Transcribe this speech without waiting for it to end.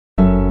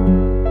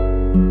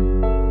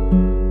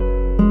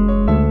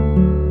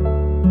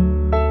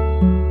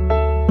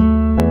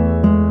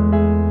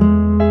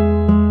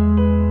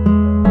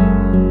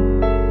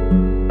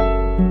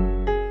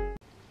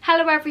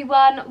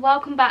everyone,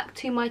 welcome back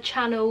to my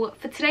channel.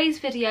 For today's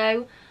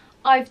video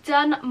I've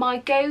done my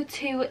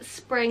go-to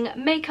spring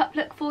makeup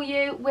look for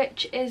you,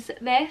 which is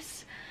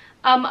this.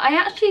 I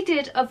actually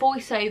did a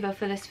voiceover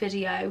for this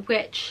video,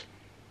 which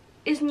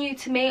is new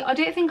to me. I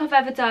don't think I've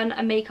ever done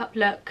a makeup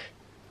look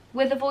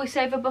with a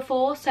voiceover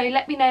before, so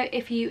let me know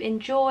if you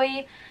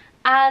enjoy,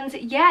 and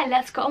yeah,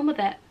 let's get on with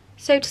it.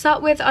 So to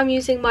start with, I'm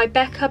using my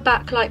Becca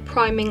Backlight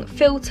Priming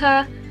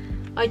Filter.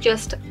 I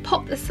just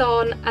pop this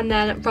on and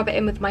then rub it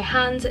in with my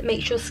hands. It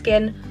makes your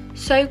skin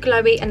so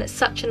glowy and it's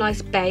such a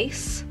nice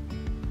base.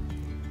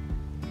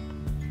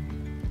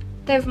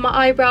 Then for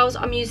my eyebrows,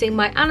 I'm using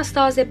my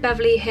Anastasia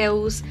Beverly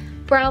Hills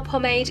Brow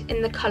Pomade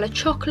in the colour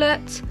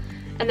Chocolate,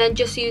 and then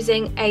just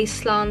using a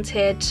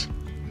slanted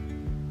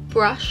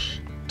brush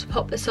to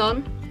pop this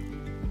on.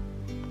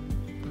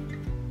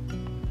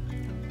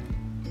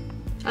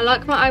 I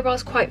like my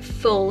eyebrows quite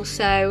full,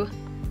 so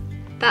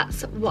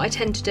that's what I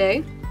tend to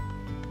do.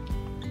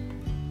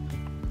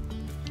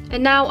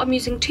 And now I'm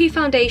using two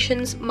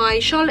foundations, my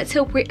Charlotte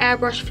Tilbury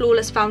Airbrush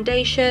Flawless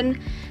Foundation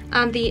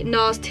and the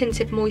NARS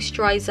Tinted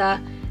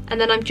Moisturiser.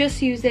 And then I'm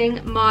just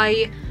using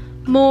my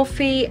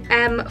Morphe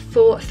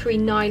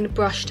M439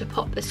 brush to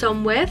pop this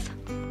on with.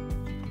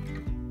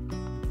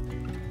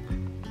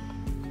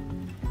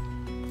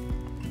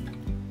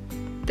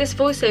 This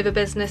voiceover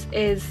business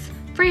is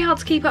very hard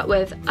to keep up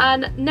with,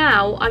 and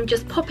now I'm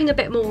just popping a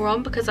bit more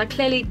on because I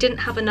clearly didn't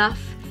have enough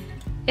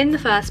in the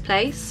first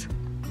place.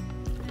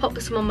 Pop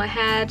this on my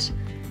head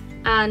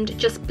and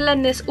just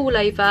blend this all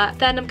over.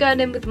 Then I'm going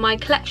in with my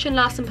Collection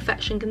Lasting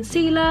Perfection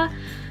concealer,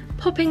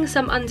 popping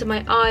some under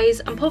my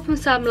eyes and popping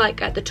some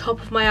like at the top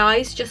of my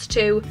eyes just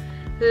to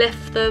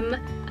lift them,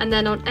 and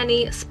then on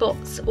any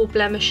spots or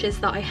blemishes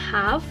that I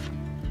have,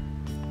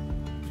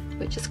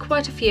 which is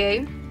quite a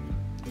few.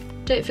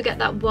 Don't forget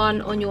that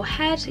one on your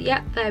head.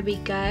 Yep, there we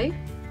go.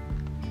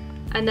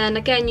 And then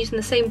again, using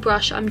the same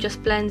brush, I'm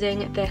just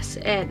blending this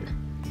in.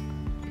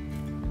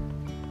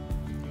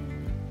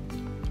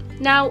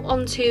 Now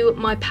onto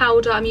my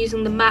powder. I'm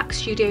using the MAC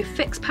Studio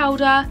Fix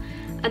powder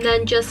and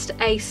then just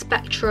a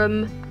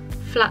Spectrum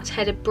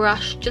flat-headed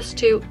brush just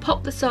to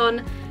pop this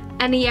on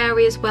any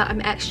areas where I'm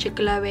extra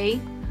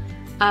glowy.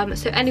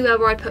 So anywhere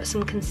where I put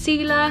some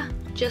concealer,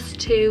 just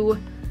to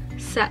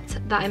set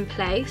that in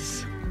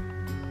place.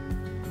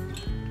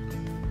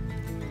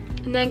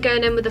 And then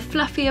going in with a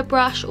fluffier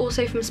brush,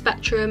 also from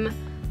Spectrum,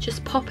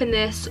 just popping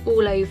this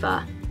all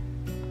over.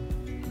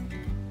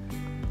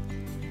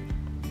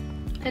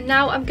 And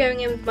now I'm going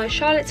in with my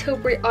Charlotte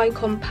Tilbury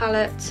Icon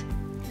palette,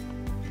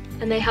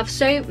 and they have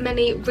so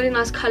many really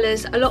nice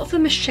colours. A lot of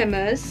them are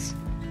shimmers,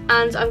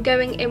 and I'm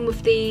going in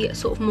with the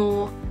sort of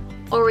more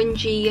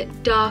orangey,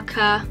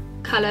 darker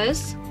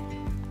colours.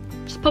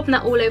 Just popping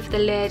that all over the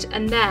lid,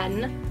 and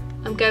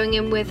then I'm going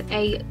in with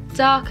a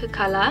darker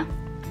colour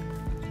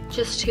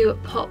just to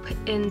pop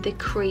in the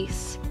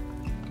crease,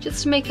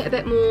 just to make it a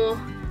bit more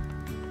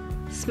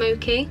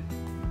smoky.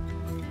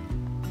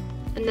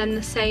 And then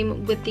the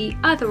same with the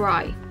other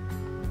eye.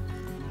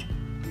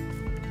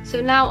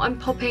 So now I'm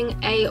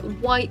popping a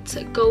white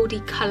goldy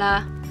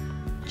colour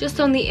just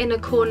on the inner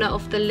corner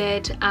of the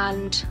lid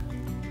and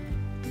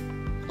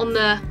on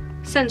the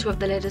centre of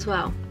the lid as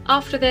well.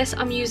 After this,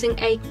 I'm using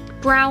a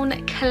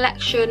brown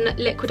Collection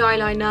liquid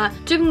eyeliner,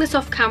 doing this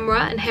off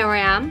camera, and here I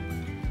am.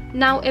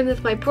 Now in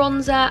with my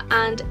bronzer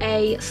and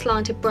a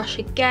slanted brush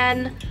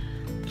again,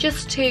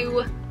 just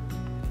to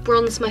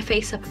bronze my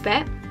face up a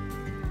bit.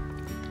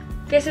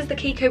 This is the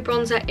Kiko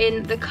bronzer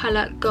in the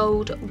colour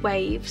Gold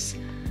Waves.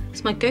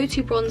 It's my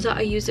go-to bronzer.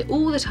 I use it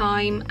all the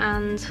time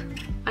and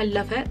I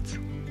love it.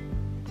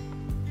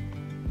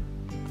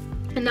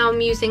 And now I'm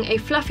using a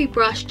fluffy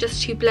brush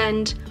just to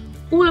blend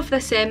all of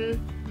this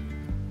in.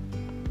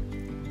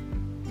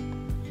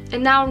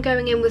 And now I'm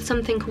going in with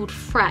something called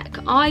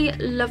Freck. I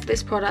love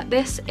this product.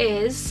 This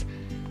is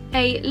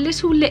a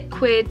little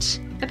liquid,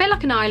 a bit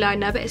like an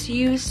eyeliner, but it's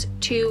used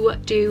to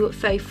do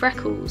faux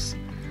freckles.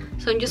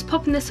 So I'm just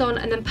popping this on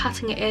and then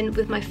patting it in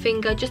with my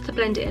finger just to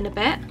blend it in a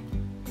bit.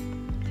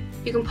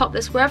 You can pop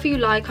this wherever you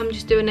like. I'm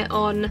just doing it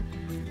on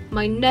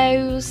my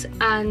nose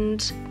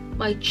and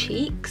my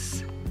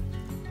cheeks.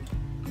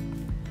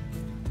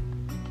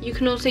 You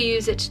can also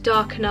use it to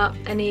darken up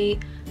any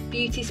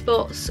beauty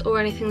spots or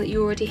anything that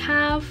you already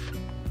have.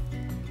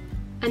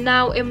 And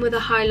now in with a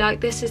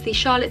highlight. This is the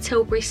Charlotte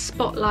Tilbury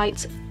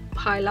Spotlight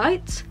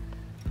highlight.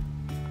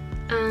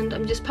 And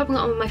I'm just popping it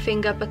on with my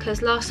finger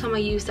because last time I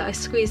used it I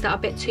squeezed that a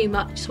bit too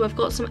much, so I've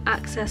got some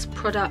excess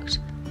product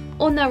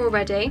on there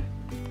already.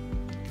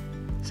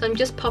 So I'm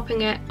just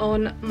popping it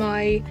on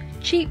my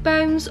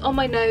cheekbones, on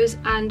my nose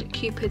and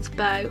Cupid's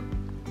bow.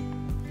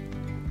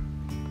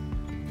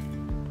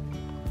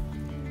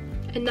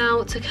 And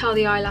now to curl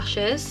the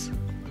eyelashes,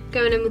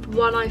 going in with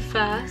one eye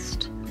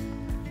first.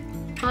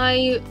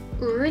 I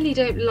really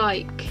don't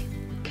like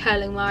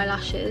curling my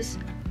eyelashes.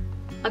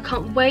 I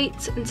can't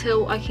wait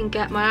until I can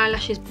get my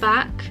eyelashes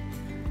back.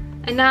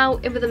 And now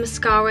in with the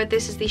mascara.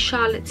 This is the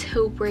Charlotte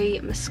Tilbury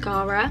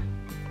mascara.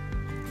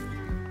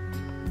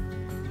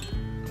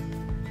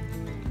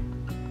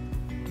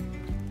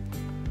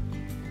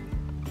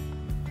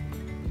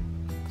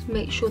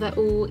 make sure they're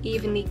all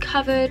evenly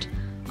covered.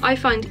 I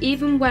find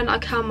even when I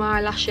curl my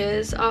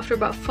eyelashes, after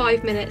about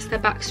 5 minutes they're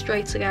back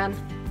straight again.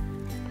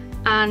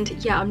 And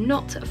yeah, I'm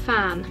not a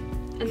fan.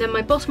 And then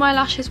my bottom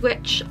eyelashes,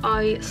 which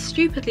I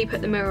stupidly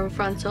put the mirror in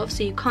front of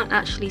so you can't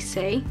actually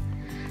see.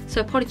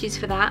 So apologies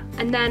for that.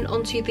 And then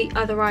onto the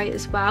other eye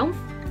as well.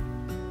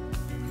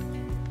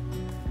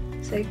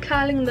 So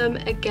curling them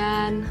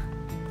again.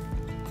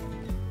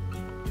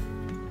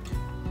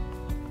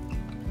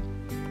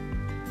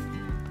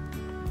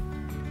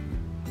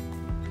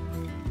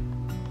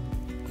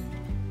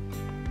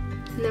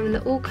 And then when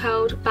they're all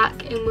curled,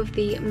 back in with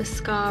the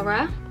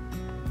mascara.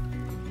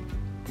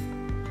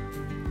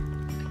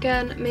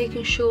 Again,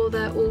 making sure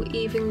they're all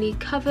evenly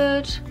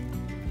covered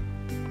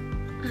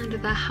and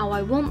they're how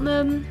I want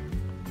them.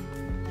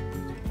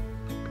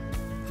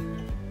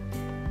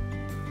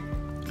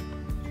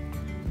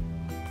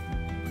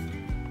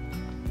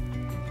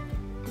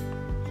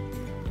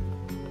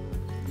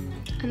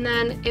 And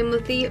then in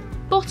with the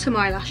bottom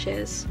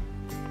eyelashes.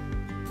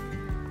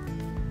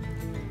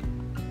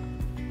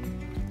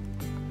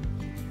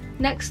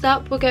 Next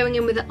up, we're going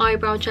in with the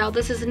eyebrow gel.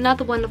 This is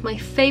another one of my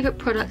favourite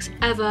products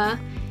ever.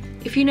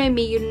 If you know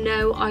me, you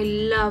know I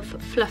love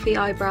fluffy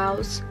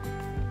eyebrows.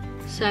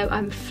 So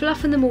I'm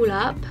fluffing them all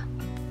up.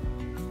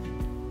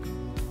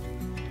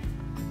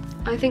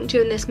 I think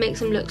doing this makes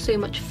them look so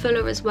much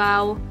fuller as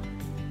well.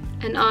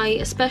 And I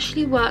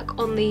especially work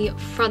on the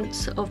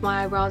fronts of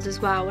my eyebrows as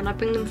well, and I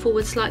bring them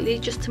forward slightly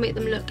just to make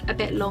them look a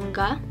bit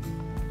longer.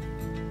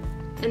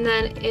 And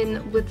then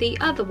in with the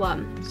other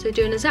one. So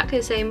doing exactly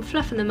the same,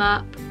 fluffing them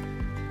up,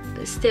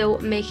 but still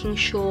making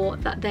sure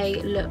that they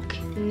look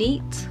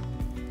neat.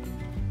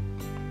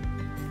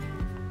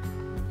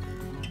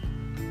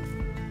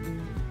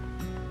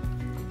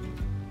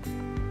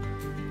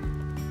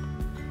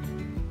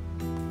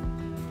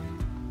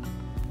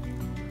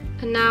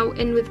 And now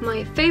in with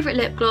my favourite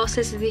lip gloss.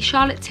 This is the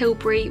Charlotte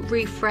Tilbury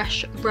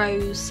Refresh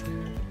Rose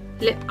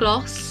lip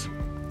gloss.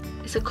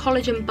 It's a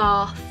collagen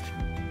bath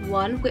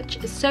one,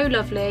 which is so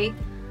lovely.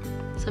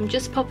 So I'm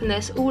just popping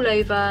this all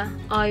over.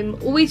 I'm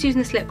always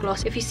using this lip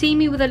gloss. If you see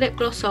me with a lip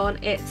gloss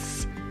on,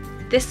 it's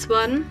this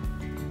one.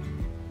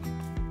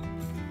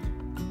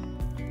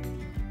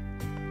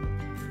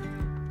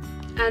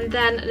 And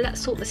then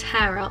let's sort this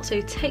hair out. So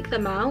take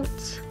them out.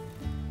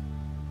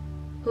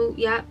 Oh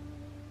yeah.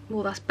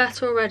 Oh, that's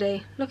better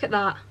already. Look at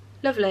that.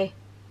 Lovely.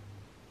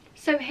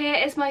 So here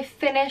is my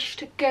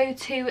finished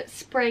go-to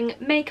spring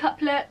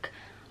makeup look.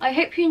 I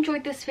hope you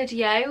enjoyed this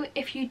video.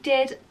 If you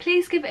did,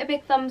 please give it a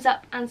big thumbs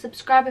up and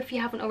subscribe if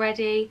you haven't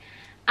already.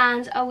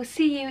 And I will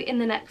see you in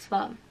the next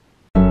one.